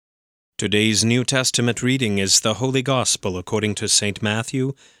Today's New Testament reading is the Holy Gospel according to St.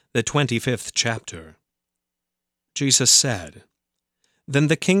 Matthew, the 25th chapter. Jesus said, "Then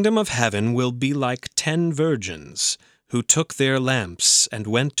the kingdom of heaven will be like 10 virgins, who took their lamps and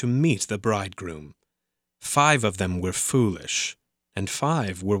went to meet the bridegroom. 5 of them were foolish, and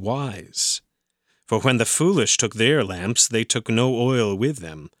 5 were wise. For when the foolish took their lamps, they took no oil with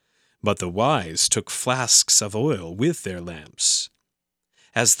them, but the wise took flasks of oil with their lamps.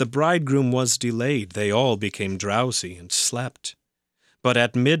 As the bridegroom was delayed, they all became drowsy and slept. But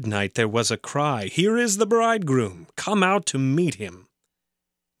at midnight there was a cry, 'Here is the bridegroom! Come out to meet him!'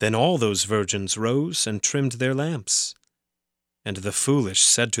 Then all those virgins rose and trimmed their lamps. And the foolish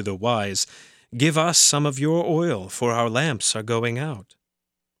said to the wise, 'Give us some of your oil, for our lamps are going out.'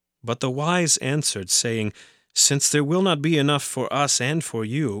 But the wise answered, saying, 'Since there will not be enough for us and for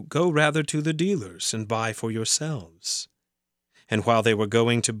you, go rather to the dealers and buy for yourselves.' And while they were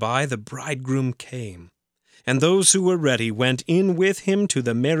going to buy, the bridegroom came. And those who were ready went in with him to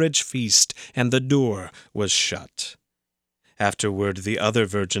the marriage feast, and the door was shut. Afterward the other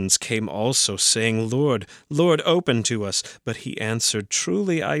virgins came also, saying, 'Lord, Lord, open to us.' But he answered,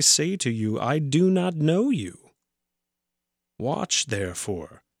 'Truly I say to you, I do not know you. Watch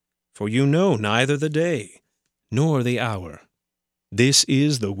therefore, for you know neither the day nor the hour.'" This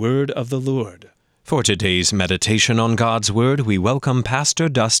is the word of the Lord. For today's meditation on God's Word, we welcome Pastor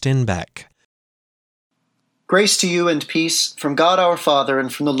Dustin Beck. Grace to you and peace from God our Father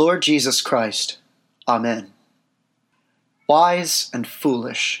and from the Lord Jesus Christ. Amen. Wise and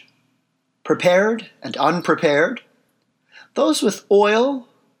foolish, prepared and unprepared, those with oil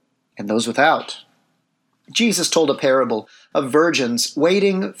and those without. Jesus told a parable of virgins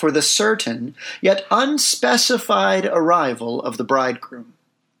waiting for the certain yet unspecified arrival of the bridegroom.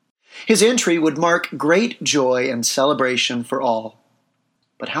 His entry would mark great joy and celebration for all.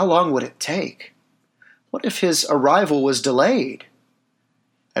 But how long would it take? What if his arrival was delayed?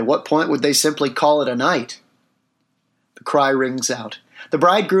 At what point would they simply call it a night? The cry rings out, "The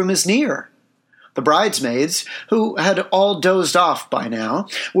bridegroom is near." The bridesmaids, who had all dozed off by now,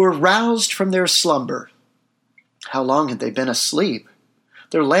 were roused from their slumber. How long had they been asleep?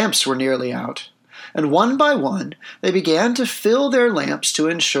 Their lamps were nearly out, and one by one they began to fill their lamps to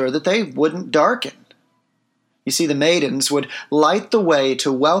ensure that they wouldn't darken. You see, the maidens would light the way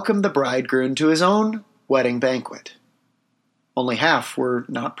to welcome the bridegroom to his own wedding banquet. Only half were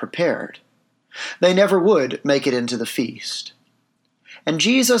not prepared. They never would make it into the feast. And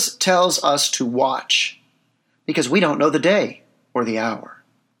Jesus tells us to watch, because we don't know the day or the hour.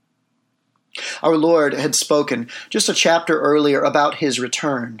 Our Lord had spoken just a chapter earlier about his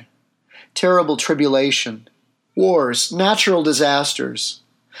return. Terrible tribulation, wars, natural disasters.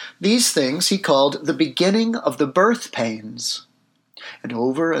 These things he called the beginning of the birth pains. And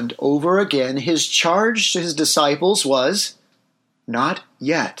over again, his charge to his disciples was, "Not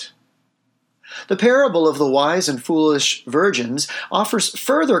yet." The parable of the wise and foolish virgins offers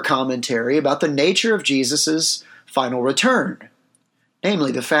further commentary about the nature of Jesus' final return,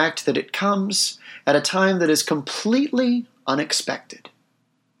 namely the fact that it comes at a time that is completely unexpected.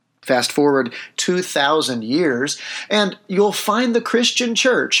 Fast forward 2,000 years, and you'll find the Christian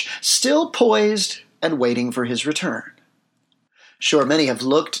church still poised and waiting for his return. Sure, many have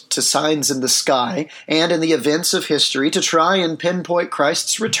looked to signs in the sky and in the events of history to try and pinpoint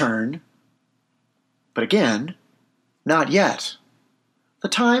Christ's return. But again, not yet. The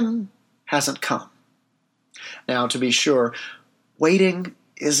time hasn't come. Now, to be sure, waiting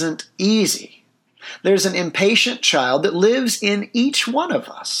isn't easy. There's an impatient child that lives in each one of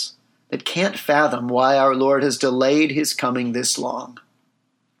us that can't fathom why our Lord has delayed his coming this long.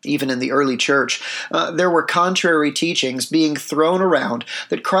 Even in the early church, there were contrary teachings being thrown around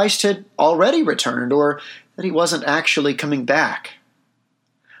that Christ had already returned or that he wasn't actually coming back.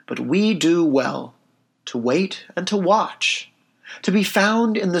 But we do well to wait and to watch, to be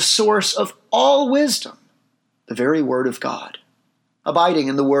found in the source of all wisdom, the very Word of God. Abiding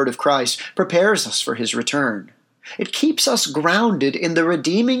in the Word of Christ prepares us for his return. It keeps us grounded in the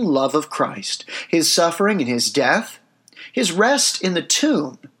redeeming love of Christ, his suffering and his death, his rest in the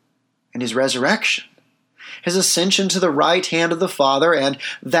tomb and his resurrection, his ascension to the right hand of the Father, and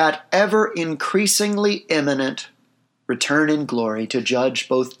that ever-increasingly imminent return in glory to judge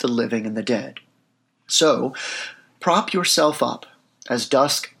both the living and the dead. So, prop yourself up as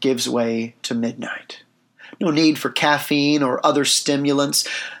dusk gives way to midnight. No need for caffeine or other stimulants.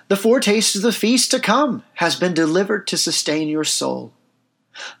 The foretaste of the feast to come has been delivered to sustain your soul.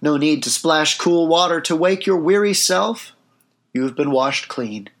 No need to splash cool water to wake your weary self. You have been washed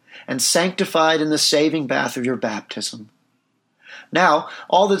clean and sanctified in the saving bath of your baptism. Now,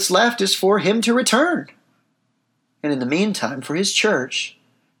 all that's left is for him to return. And in the meantime, for his church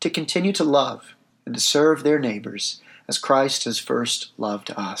to continue to love and to serve their neighbors as Christ has first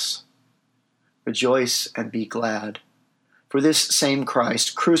loved us. Rejoice and be glad, for this same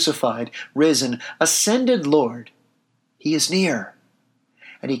Christ, crucified, risen, ascended Lord, he is near,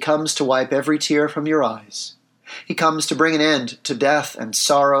 and he comes to wipe every tear from your eyes. He comes to bring an end to death and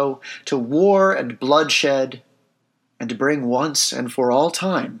sorrow, to war and bloodshed, and to bring once and for all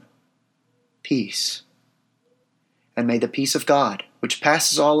time peace. And may the peace of God, which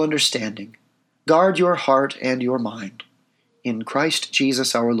passes all understanding, guard your heart and your mind. In Christ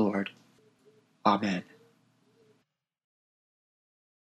Jesus our Lord. Amen.